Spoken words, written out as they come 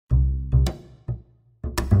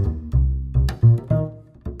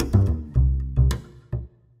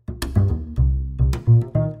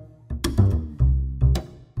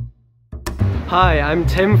Hi, I'm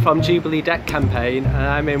Tim from Jubilee Debt Campaign and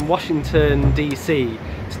I'm in Washington DC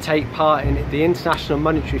to take part in the International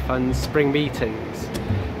Monetary Fund's Spring Meetings.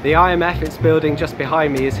 The IMF, its building just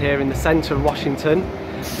behind me, is here in the centre of Washington.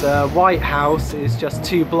 The White House is just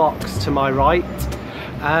 2 blocks to my right,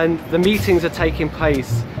 and the meetings are taking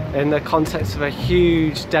place in the context of a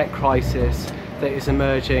huge debt crisis that is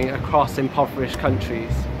emerging across impoverished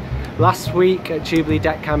countries. Last week at Jubilee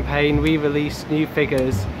Debt Campaign we released new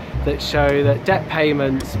figures that show that debt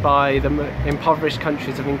payments by the impoverished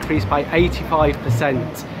countries have increased by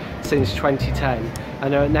 85% since 2010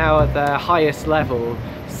 and are now at their highest level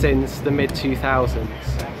since the mid-2000s.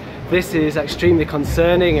 This is extremely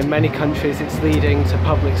concerning. In many countries it's leading to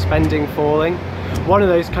public spending falling. One of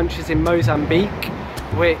those countries in Mozambique,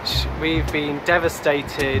 which we've been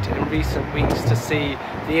devastated in recent weeks to see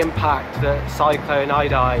the impact that Cyclone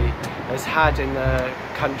Idai has had in the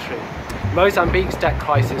country. Mozambique's debt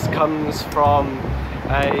crisis comes from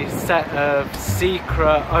a set of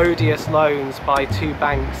secret, odious loans by 2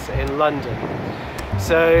 banks in London.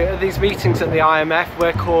 So at these meetings at the IMF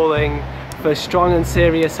we're calling for strong and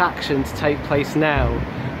serious action to take place now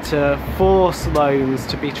to force loans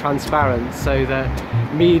to be transparent so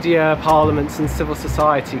that media, parliaments and civil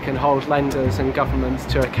society can hold lenders and governments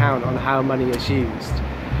to account on how money is used.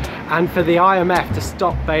 And for the IMF to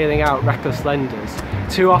stop bailing out reckless lenders.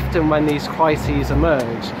 Too often when these crises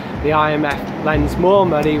emerge, the IMF lends more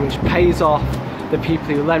money which pays off the people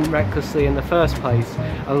who lent recklessly in the first place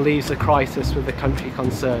and leaves the crisis with the country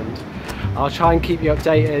concerned. I'll try and keep you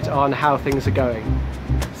updated on how things are going.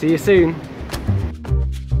 See you soon.